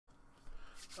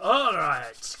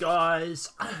Alright, guys.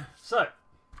 So,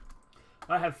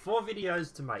 I have 4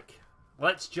 videos to make.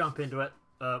 Let's jump into it.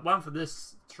 1 for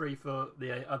this, 3 for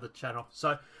the other channel.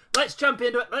 So, let's jump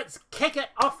into it. Let's kick it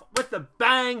off with a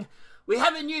bang. We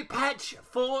have a new patch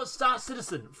for Star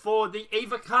Citizen for the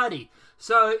Evocati.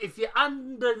 So, if you're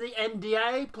under the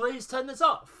NDA, please turn this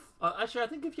off. Actually, I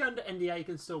think if you're under NDA, you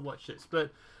can still watch this.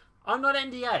 But I'm not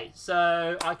NDA,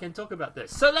 so I can talk about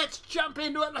this. So let's jump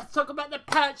into it. Let's talk about the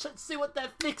patch. Let's see what they're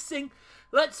fixing.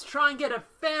 Let's try and get a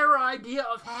fair idea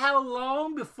of how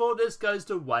long before this goes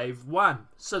to Wave 1.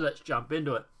 So let's jump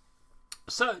into it.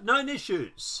 So, known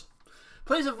issues.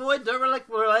 Please avoid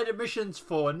derelict-related missions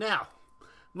for now.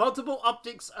 Multiple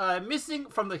optics are missing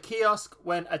from the kiosk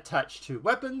when attached to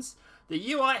weapons.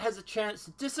 The UI has a chance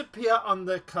to disappear on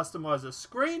the customizer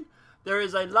screen. There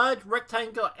is a large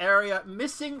rectangular area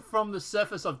missing from the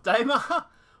surface of Daymar.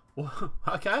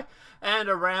 Okay. And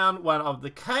around one of the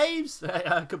caves.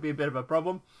 Could be a bit of a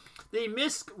problem. The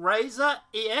Misk Razor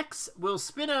EX will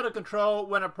spin out of control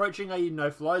when approaching a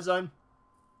no-fly zone.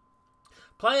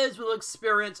 Players will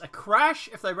experience a crash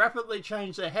if they rapidly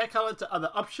change their hair color to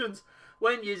other options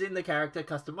when using the character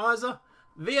customizer.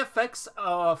 VFX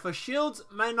for shields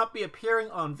may not be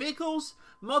appearing on vehicles.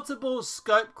 Multiple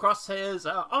scope crosshairs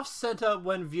are off-center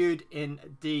when viewed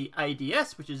in the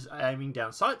ADS, which is aiming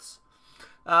down sights.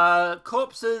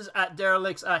 Corpses at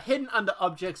derelicts are hidden under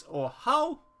objects or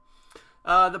hull.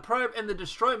 The probe in the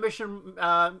destroy mission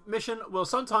will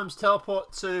sometimes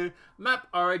teleport to map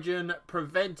origin,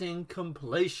 preventing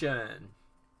completion.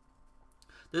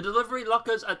 The delivery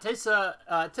lockers at Tessa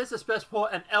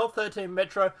Spaceport and L13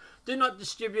 Metro do not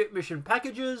distribute mission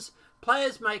packages.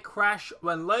 Players may crash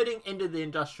when loading into the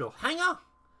industrial hangar.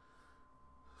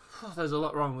 There's a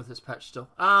lot wrong with this patch still.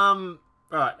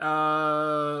 Right.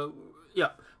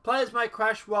 Yeah. Players may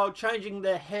crash while changing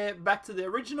their hair back to the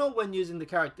original when using the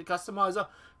character customizer.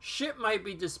 Ship may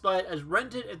be displayed as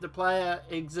rented if the player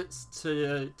exits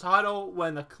to title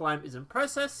when the claim is in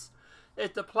process.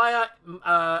 If the player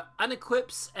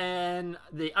unequips and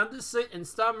the undersuit in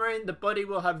Star Marine, the body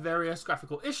will have various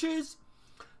graphical issues.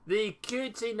 The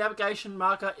QT navigation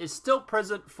marker is still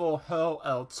present for Hurl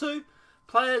L2.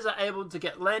 Players are able to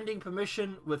get landing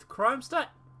permission with Chrome Stat.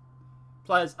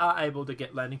 Players are able to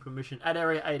get landing permission at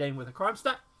Area 18 with a Chrome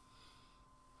Stat.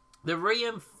 The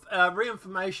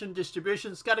reinformation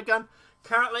distribution scattergun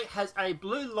currently has a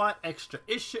blue light extra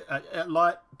issue,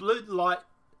 blue light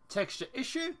texture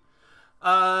issue.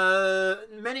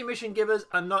 Many mission givers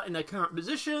are not in their current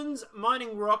positions.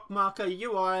 Mining rock marker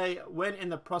UI when in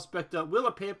the prospector will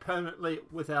appear permanently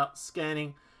without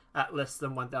scanning at less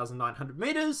than 1,900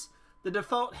 meters. The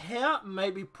default hair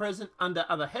may be present under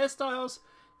other hairstyles.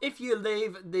 If you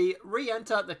leave and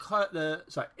re-enter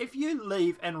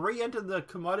the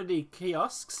commodity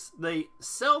kiosks, the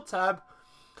sell tab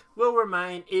will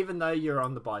remain even though you're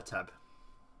on the buy tab.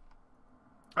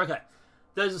 Okay,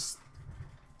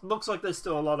 looks like there's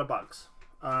still a lot of bugs,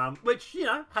 which, you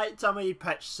know, hey, tell me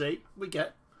patch C, we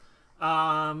get.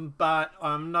 But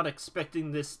I'm not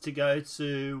expecting this to go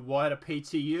to wider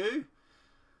PTU,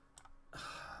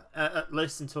 at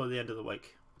least until the end of the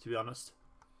week, to be honest.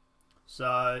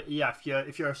 So yeah,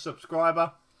 if you're a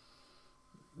subscriber,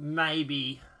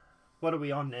 maybe, what are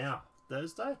we on now?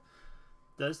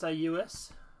 Thursday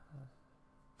US,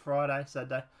 Friday,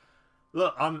 Saturday.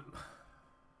 Look,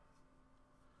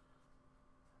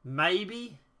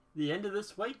 maybe the end of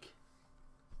this week,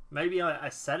 maybe a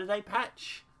Saturday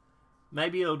patch,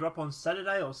 maybe it'll drop on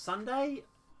Saturday or Sunday,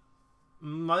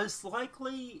 most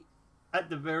likely at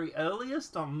the very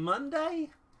earliest on Monday,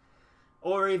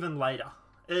 or even later.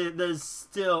 There's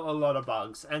still a lot of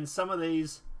bugs, and some of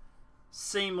these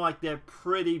seem like they're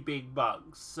pretty big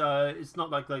bugs, so it's not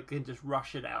like they can just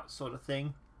rush it out sort of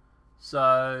thing.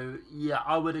 So yeah,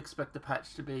 I would expect the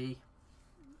patch to be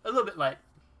a little bit late.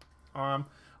 I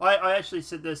actually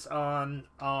said this on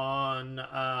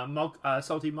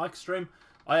Salty Mike stream.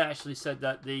 I actually said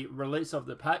that the release of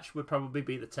the patch would probably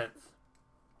be the 10th.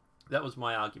 That was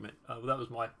my argument. That was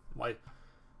my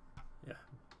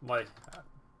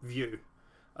view.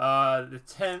 The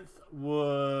 10th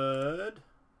would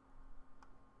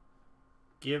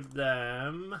give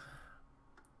them...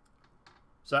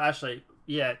 So actually,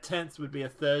 yeah, 10th would be a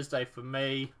Thursday for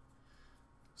me.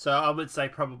 So I would say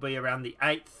probably around the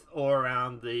 8th or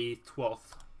around the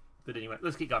 12th. But anyway,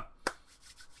 let's keep going.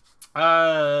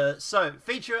 So,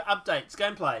 feature updates,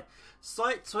 gameplay.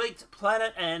 Slight tweaked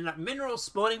planet and mineral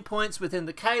spawning points within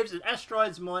the caves and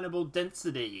asteroids mineable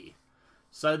density.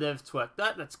 So they've twerked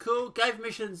that, that's cool. Cave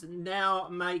missions now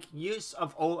make use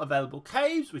of all available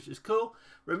caves, which is cool.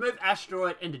 Remove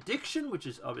asteroid interdiction, which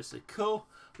is obviously cool.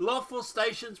 Lawful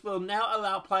stations will now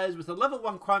allow players with a level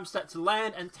 1 crime stat to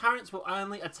land, and turrets will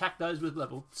only attack those with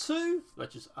level 2,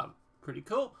 which is pretty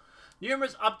cool.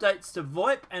 Numerous updates to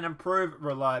VoIP and improve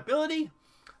reliability.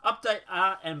 Update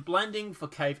art and blending for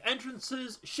cave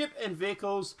entrances. Ship and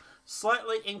vehicles.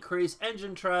 Slightly increase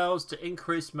engine trails to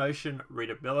increase motion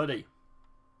readability.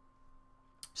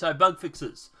 So, bug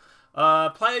fixes.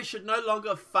 Players should no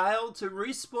longer fail to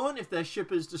respawn if their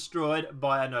ship is destroyed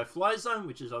by a no-fly zone,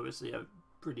 which is obviously a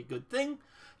pretty good thing.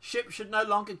 Ship should no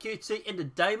longer QT into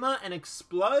daemon and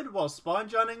explode while spline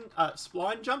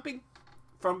jumping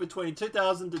from between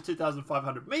 2,000 to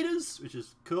 2,500 meters, which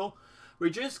is cool.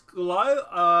 Reduce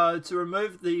glow to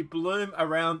remove the bloom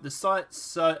around the site,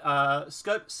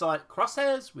 scope site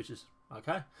crosshairs, which is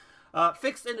okay.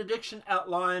 Fixed interdiction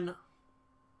outline.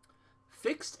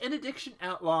 Fixed interdiction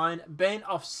outline being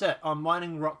offset on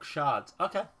mining rock shards.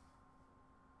 Okay.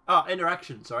 Oh,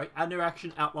 interaction, sorry.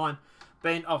 Interaction outline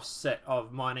being offset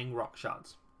of mining rock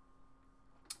shards.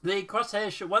 The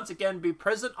crosshairs should once again be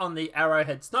present on the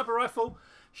arrowhead sniper rifle.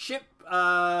 Ship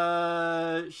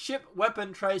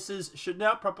weapon traces should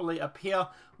now properly appear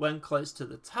when close to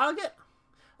the target.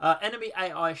 Enemy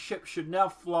AI ship should now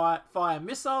fire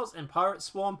missiles and pirate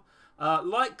swarm.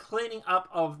 Like cleaning up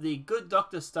of the Good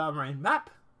Doctor Star Marine map.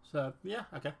 So, yeah,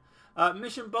 okay.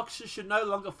 Mission boxes should no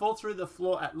longer fall through the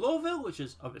floor at Lawville, which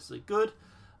is obviously good.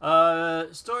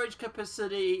 Storage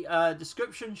capacity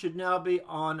description should now be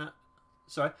on...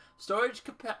 Sorry. Storage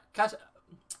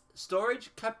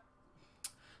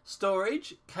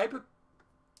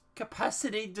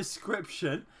capacity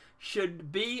description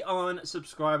should be on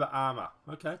subscriber armor.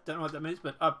 Okay, don't know what that means,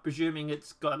 but I'm presuming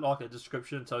it's got like a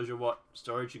description that tells you what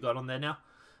storage you got on there now,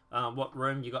 what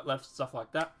room you got left, stuff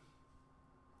like that.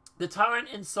 The turret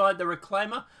inside the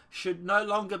reclaimer should no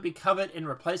longer be covered in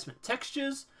replacement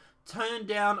textures. Turn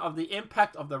down of the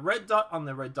impact of the red dot on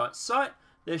the red dot sight.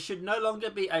 There should no longer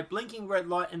be a blinking red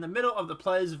light in the middle of the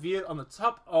player's view on the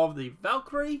top of the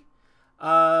Valkyrie.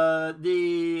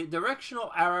 The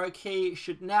directional arrow key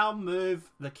should now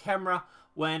move the camera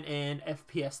when in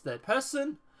FPS third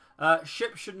person.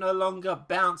 Ship should no longer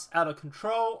bounce out of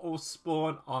control or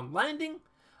spawn on landing.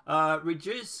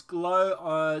 Reduce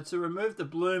glow to remove the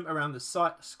bloom around the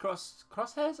site's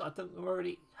crosshairs. I think we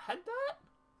already had that.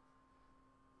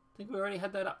 I think we already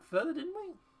had that up further, didn't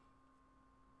we?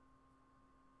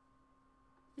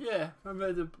 Yeah,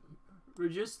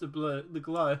 reduce the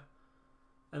glow.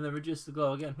 And then reduce the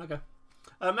glow again. Okay.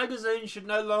 Magazine should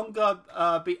no longer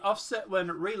be offset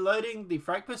when reloading the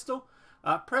frag pistol.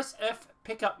 Press F,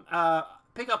 pick up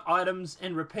items,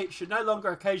 and repeat should no longer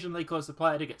occasionally cause the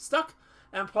player to get stuck.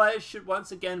 And players should once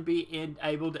again be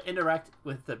able to interact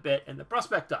with the bet and the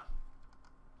prospector.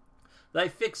 They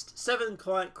fixed 7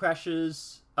 client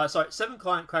crashes. 7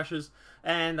 client crashes,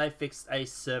 and they fixed a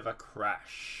server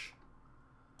crash.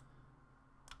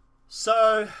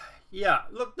 So, yeah,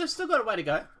 look, they've still got a way to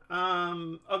go.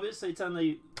 Obviously, it's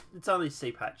only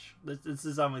C patch. This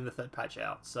is only the 3rd patch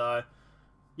out. So,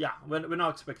 yeah, we're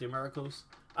not expecting miracles.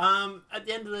 At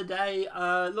the end of the day,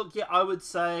 look, yeah, I would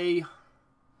say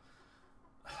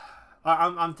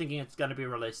I'm thinking it's going to be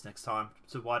released next time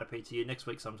to wider PTU next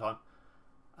week sometime.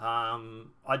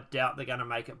 I doubt they're going to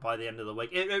make it by the end of the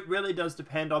week. It really does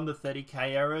depend on the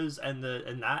 30k errors and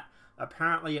that.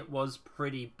 Apparently, it was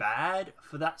pretty bad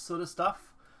for that sort of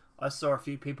stuff. I saw a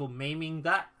few people memeing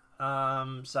that,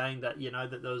 saying that, you know,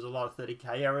 that there was a lot of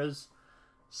 30k errors.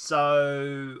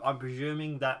 So, I'm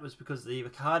presuming that was because of the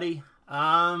Evocati.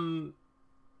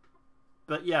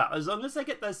 But yeah, as long as they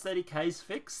get those 30ks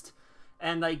fixed,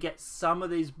 and they get some of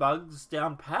these bugs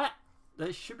down pat,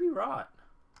 they should be right.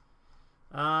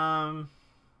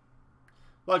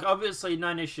 Like, obviously,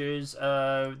 known issues.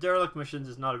 Derelict missions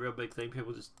is not a real big thing.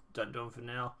 People just don't do them for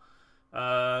now.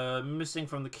 Missing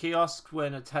from the kiosk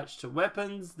when attached to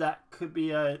weapons. That could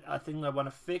be a thing they want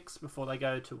to fix before they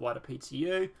go to wider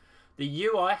PTU. The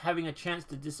UI having a chance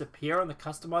to disappear on the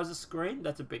customizer screen.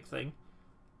 That's a big thing.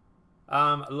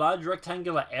 A large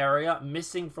rectangular area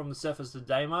missing from the surface of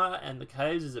Daemar and the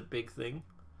caves is a big thing.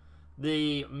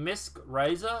 The Misk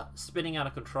Razor spinning out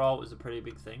of control is a pretty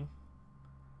big thing.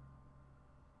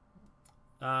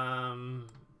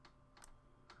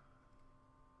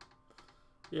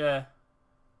 Yeah.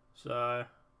 So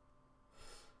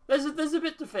there's a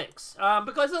bit to fix.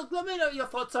 Because look, let me know what your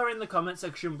thoughts are in the comment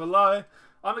section below.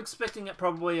 I'm expecting it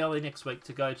probably early next week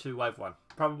to go to Wave 1.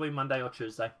 Probably Monday or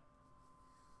Tuesday.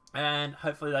 And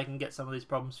hopefully they can get some of these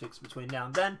problems fixed between now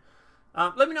and then.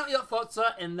 Let me know what your thoughts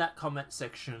are in that comment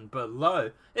section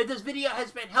below. If this video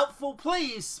has been helpful,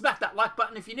 please smack that like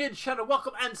button. If you're new to the channel,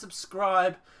 welcome and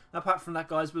subscribe. Apart from that,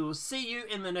 guys, we will see you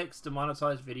in the next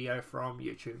demonetized video from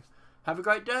YouTube. Have a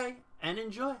great day and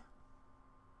enjoy.